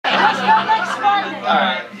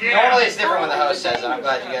Alright. Normally it's different when the host says it. I'm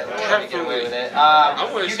glad you get away with it.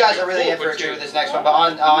 You guys are really in for a treat with this next one, but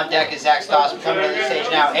on deck is Zach Stoss. Coming to the stage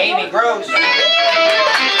now, Amy Gross.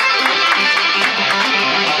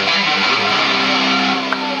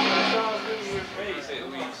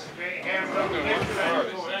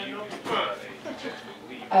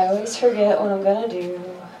 I always forget what I'm gonna do,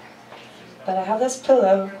 but I have this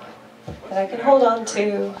pillow that I can hold on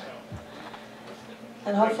to,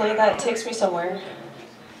 and hopefully that takes me somewhere.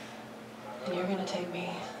 And you're gonna take me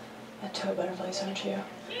to a butterfly, aren't you?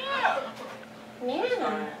 Meow. Meow.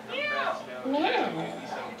 Meow. Meow.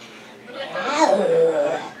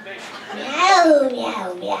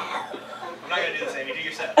 Meow. Meow. I'm not gonna do this, Amy. Do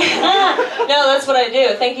your set. No, that's what I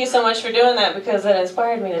do. Thank you so much for doing that, because it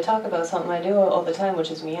inspired me to talk about something I do all the time, which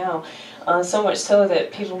is meow. So much so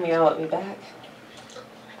that people meow at me back.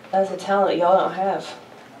 That's a talent y'all don't have.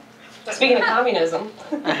 Speaking of communism,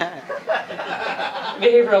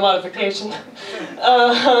 behavioral modification,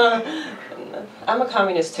 I'm a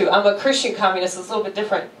communist too. I'm a Christian communist. It's a little bit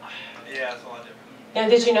different. Yeah, it's a lot different. And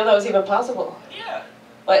did you know that was even possible? Yeah.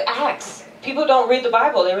 Like Acts. People don't read the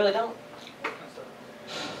Bible. They really don't.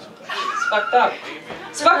 It's fucked up.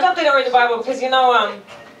 It's fucked up they don't read the Bible because, you know,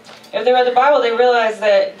 if they read the Bible, they realize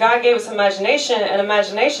that God gave us imagination, and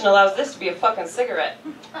imagination allows this to be a fucking cigarette.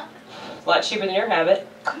 It's a lot cheaper than your habit.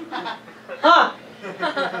 Huh?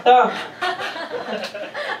 So,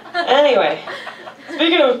 anyway,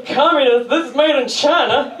 speaking of communists, this is made in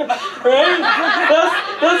China, right?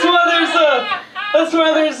 That's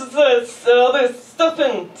why there's all this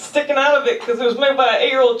stuffing sticking out of it, because it was made by an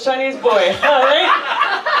 8-year-old Chinese boy, right?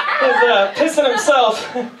 He's pissing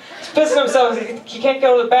himself. He's pissing himself. He can't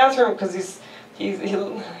go to the bathroom because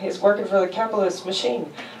he's working for the capitalist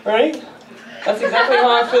machine, right? That's exactly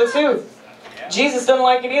how I feel too. Yeah. Jesus doesn't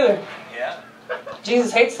like it either. Yeah.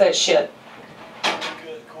 Jesus hates that shit.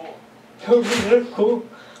 Good, cool.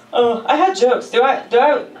 Cool. I had jokes. Should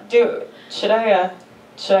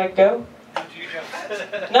I go?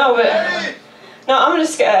 No, but no, I'm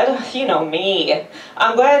just you know me.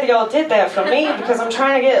 I'm glad y'all did that for me, because I'm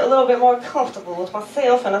trying to get a little bit more comfortable with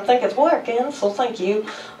myself, and I think it's working. So thank you.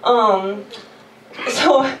 So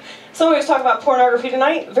somebody was talking about pornography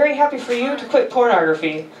tonight. Very happy for you to quit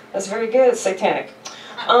pornography. That's very good. It's satanic.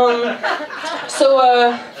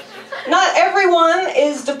 Not everyone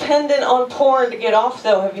is dependent on porn to get off,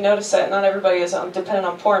 though. Have you noticed that? Not everybody is dependent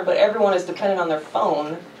on porn, but everyone is dependent on their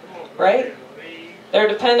phone, right? They're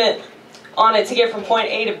dependent on it to get from point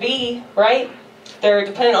A to B, right? They're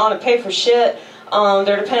dependent on it to pay for shit. They're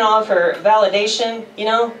dependent on it for validation, you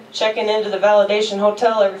know? Checking into the validation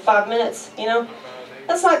hotel every 5 minutes, you know?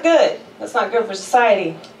 That's not good. That's not good for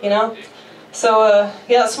society, you know? So,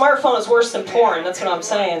 yeah, smartphone is worse than porn. That's what I'm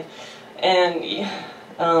saying. And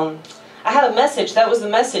I had a message. That was the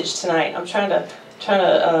message tonight. I'm trying to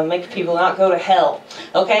make people not go to hell.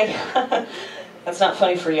 Okay, that's not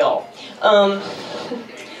funny for y'all.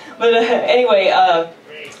 But anyway,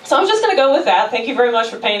 so I'm just gonna go with that. Thank you very much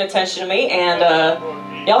for paying attention to me, and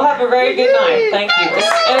y'all have a very good night. Thank you.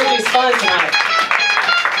 This energy's fun tonight.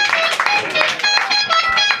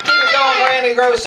 Keep it going, Randy Gross.